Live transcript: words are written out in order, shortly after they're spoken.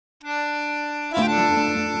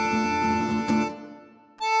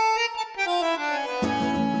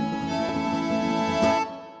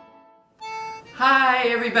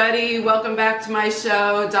everybody, welcome back to my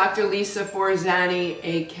show. Dr. Lisa Forzani,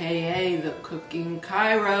 aka the Cooking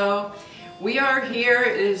Chiro. We are here,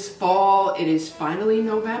 it is fall, it is finally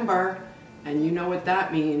November, and you know what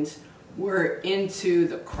that means. We're into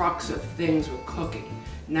the crux of things with cooking.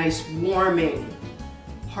 Nice warming,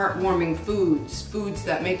 heartwarming foods, foods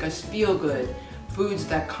that make us feel good, foods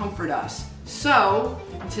that comfort us. So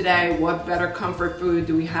today, what better comfort food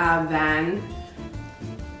do we have than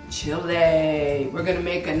chili? We're gonna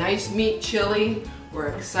make a nice meat chili. We're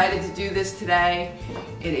excited to do this today.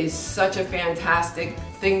 It is such a fantastic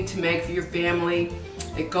thing to make for your family.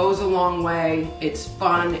 It goes a long way. It's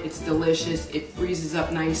fun, it's delicious, it freezes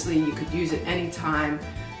up nicely. You could use it anytime.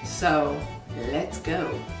 So let's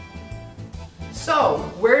go. So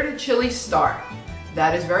where did chili start?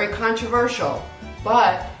 That is very controversial,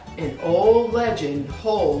 but an old legend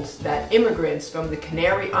holds that immigrants from the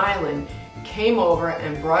Canary Island came over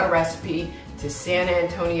and brought a recipe to San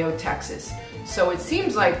Antonio, Texas. So it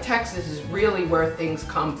seems like Texas is really where things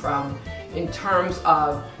come from in terms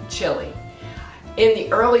of chili. In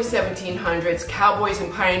the early 1700s, cowboys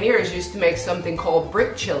and pioneers used to make something called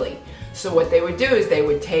brick chili. So what they would do is they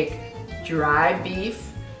would take dry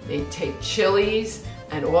beef, they'd take chilies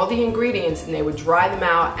and all the ingredients, and they would dry them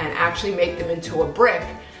out and actually make them into a brick.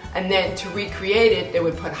 And then to recreate it, they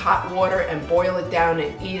would put hot water and boil it down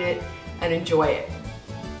and eat it and enjoy it.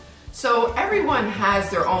 So everyone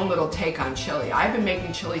has their own little take on chili. I've been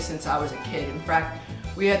making chili since I was a kid. In fact,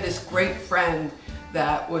 we had this great friend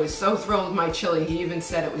that was so thrilled with my chili, he even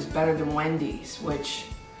said it was better than Wendy's, which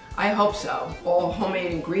I hope so. All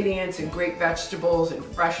homemade ingredients and great vegetables and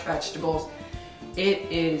fresh vegetables. It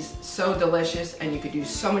is so delicious and you could do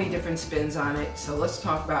so many different spins on it. So let's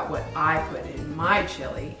talk about what I put in my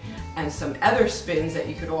chili and some other spins that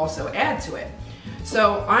you could also add to it.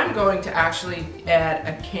 So I'm going to actually add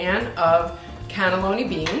a can of cannelloni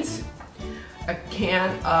beans, a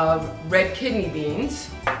can of red kidney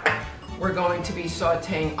beans. We're going to be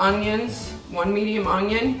sauteing onions, 1 medium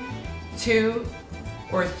onion, 2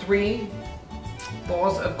 or 3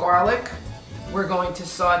 balls of garlic. We're going to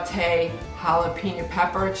saute jalapeno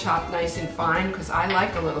pepper, chopped nice and fine, because I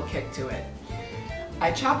like a little kick to it.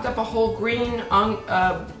 I chopped up a whole green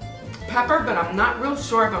pepper, but I'm not real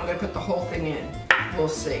sure if I'm going to put the whole thing in. We'll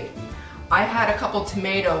see. I had a couple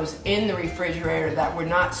tomatoes in the refrigerator that were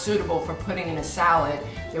not suitable for putting in a salad.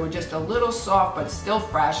 They were just a little soft but still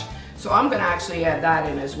fresh, so I'm going to actually add that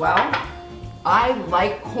in as well. I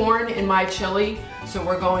like corn in my chili, so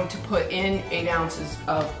we're going to put in 8 ounces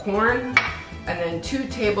of corn and then 2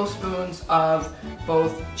 tablespoons of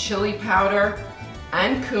both chili powder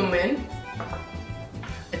and cumin,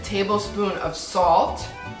 a tablespoon of salt,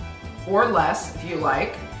 or less if you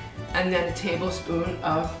like, and then a tablespoon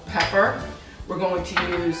of pepper. We're going to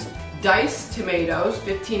use diced tomatoes,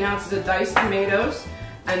 15 ounces of diced tomatoes,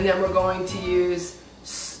 and then we're going to use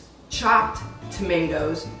chopped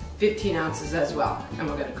tomatoes, 15 ounces as well. And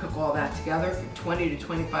we're going to cook all that together for 20 to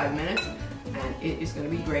 25 minutes, and it is going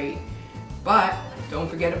to be great. But don't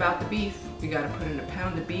forget about the beef. We got to put in a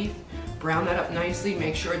pound of beef, brown that up nicely,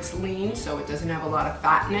 make sure it's lean so it doesn't have a lot of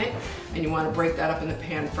fat in it, and you want to break that up in the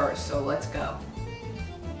pan first. So let's go.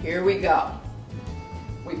 Here we go.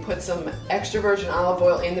 We put some extra virgin olive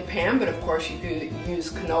oil in the pan, but of course you could use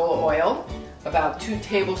canola oil, about 2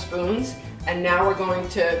 tablespoons. And now we're going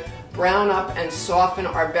to brown up and soften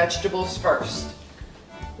our vegetables first.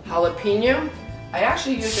 Jalapeno, I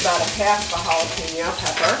actually used about a half a jalapeno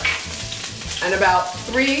pepper and about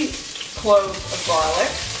 3 cloves of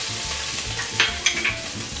garlic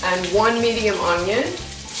and 1 medium onion.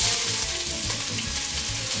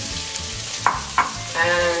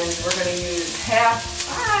 And we're going to use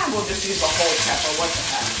we'll just use a whole pepper, what the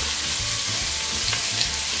heck.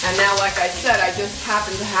 And now, like I said, I just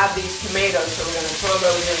happen to have these tomatoes, so we're going to throw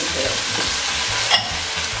those in too.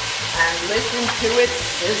 And listen to it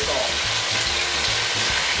sizzle.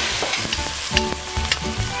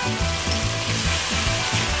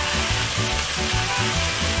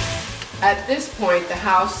 At this point, the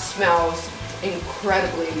house smells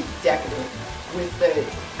incredibly decadent with the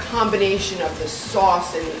combination of the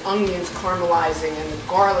sauce and the onions caramelizing and the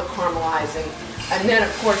garlic caramelizing. And then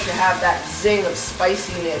of course you have that zing of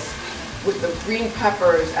spiciness with the green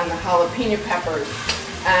peppers and the jalapeno peppers.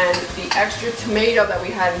 And the extra tomato that we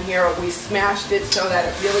had in here, we smashed it so that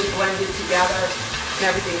it really blended together. And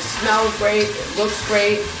everything smells great, it looks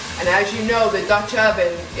great. And as you know, the Dutch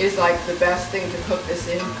oven is like the best thing to cook this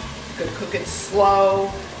in. You can cook it slow,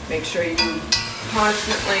 make sure you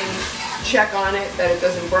constantly check on it that it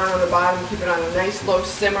doesn't burn on the bottom, keep it on a nice low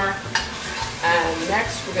simmer. And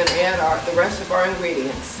next we're going to add the rest of our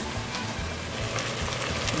ingredients.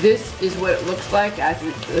 This is what it looks like as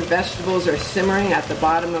the vegetables are simmering at the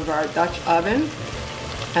bottom of our Dutch oven.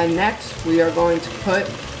 And next we are going to put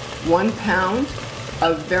 1 pound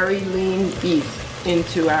of very lean beef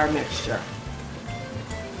into our mixture.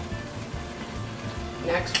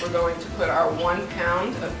 Next we're going to put our 1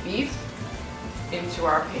 pound of beef into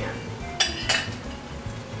our pan.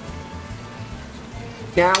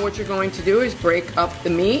 Now what you're going to do is break up the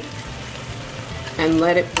meat and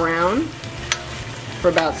let it brown for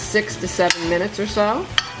about 6 to 7 minutes or so.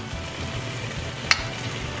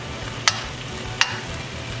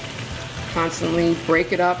 Constantly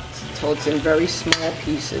break it up until it's in very small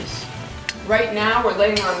pieces. Right now we're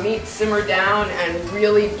letting our meat simmer down and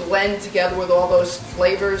really blend together with all those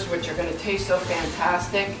flavors, which are going to taste so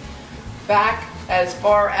fantastic. Back as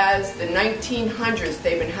far as the 1900s,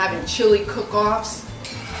 they've been having chili cook-offs.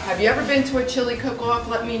 Have you ever been to a chili cook-off?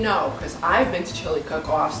 Let me know, because I've been to chili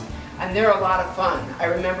cook-offs and they're a lot of fun. I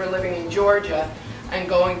remember living in Georgia and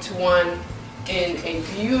going to one in a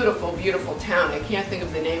beautiful, beautiful town. I can't think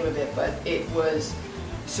of the name of it, but it was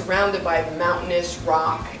surrounded by mountainous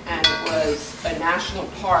rock, and it was a national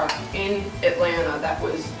park in Atlanta that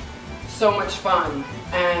was so much fun.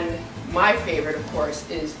 And my favorite, of course,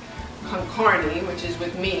 is con carne, which is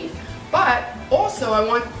with meat. But also I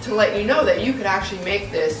want to let you know that you could actually make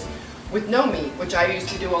this with no meat, which I used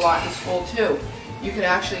to do a lot in school too. You could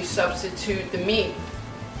actually substitute the meat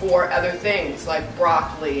for other things like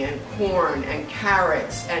broccoli and corn and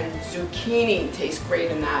carrots, and zucchini tastes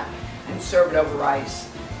great in that, and serve it over rice.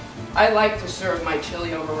 I like to serve my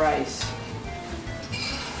chili over rice.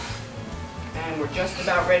 And we're just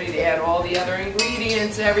about ready to add all the other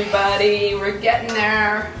ingredients, everybody. We're getting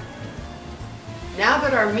there. Now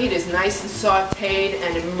that our meat is nice and sauteed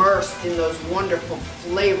and immersed in those wonderful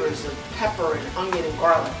flavors of pepper and onion and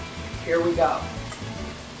garlic, here we go.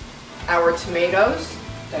 Our tomatoes,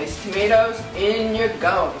 diced tomatoes, in you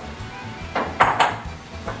go.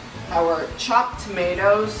 Our chopped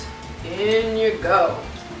tomatoes, in you go.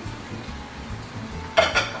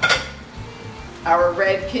 Our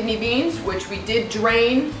red kidney beans, which we did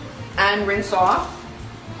drain and rinse off.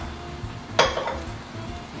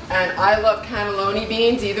 And I love cannelloni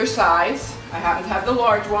beans, either size. I happen to have the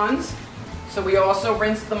large ones, so we also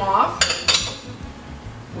rinsed them off.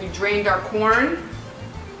 We drained our corn.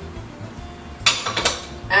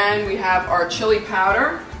 And we have our chili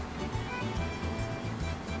powder,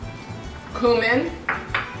 cumin,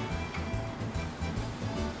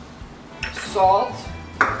 salt,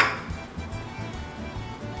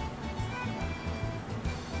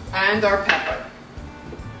 and our pepper,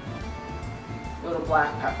 little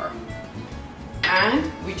black pepper. And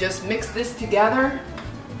we just mix this together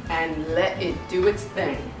and let it do its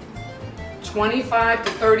thing. 25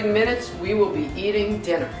 to 30 minutes, we will be eating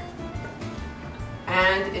dinner.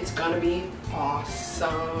 And it's gonna be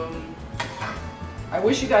awesome. I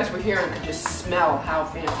wish you guys were here and could just smell how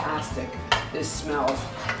fantastic this smells.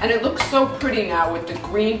 And it looks so pretty now with the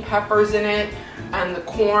green peppers in it, and the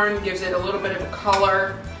corn gives it a little bit of a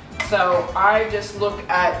color. So I just look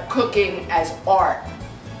at cooking as art,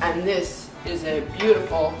 and this is a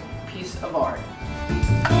beautiful piece of art.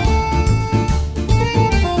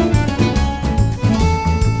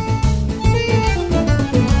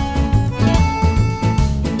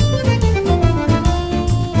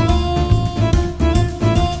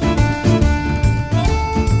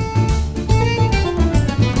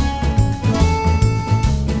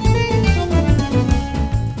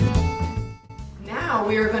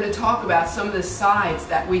 We are going to talk about some of the sides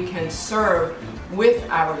that we can serve with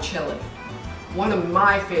our chili. One of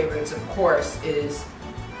my favorites, of course, is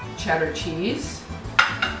cheddar cheese.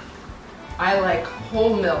 I like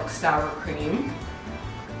whole milk sour cream.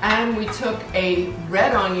 And we took a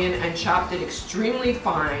red onion and chopped it extremely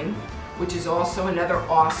fine, which is also another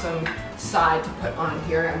awesome side to put on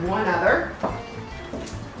here. And one other.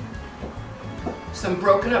 Some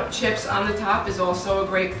broken up chips on the top is also a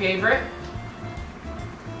great favorite.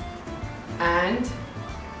 And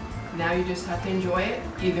now you just have to enjoy it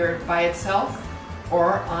either by itself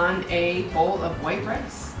or on a bowl of white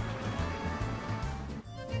rice.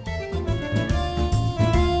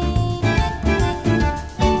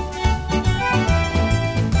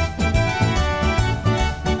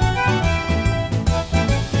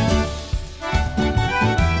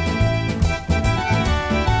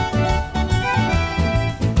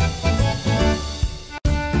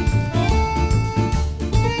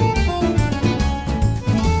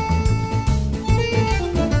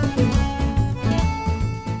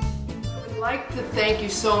 Thank you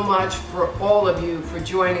so much for all of you for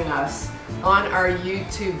joining us on our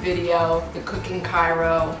YouTube video, the Cooking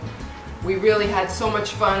Chiro. We really had so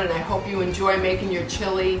much fun, and I hope you enjoy making your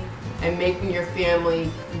chili and making your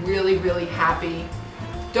family really, really happy.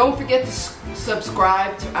 Don't forget to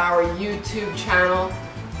subscribe to our YouTube channel,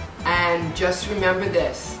 and just remember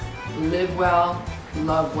this: live well,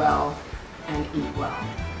 love well, and eat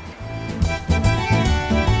well.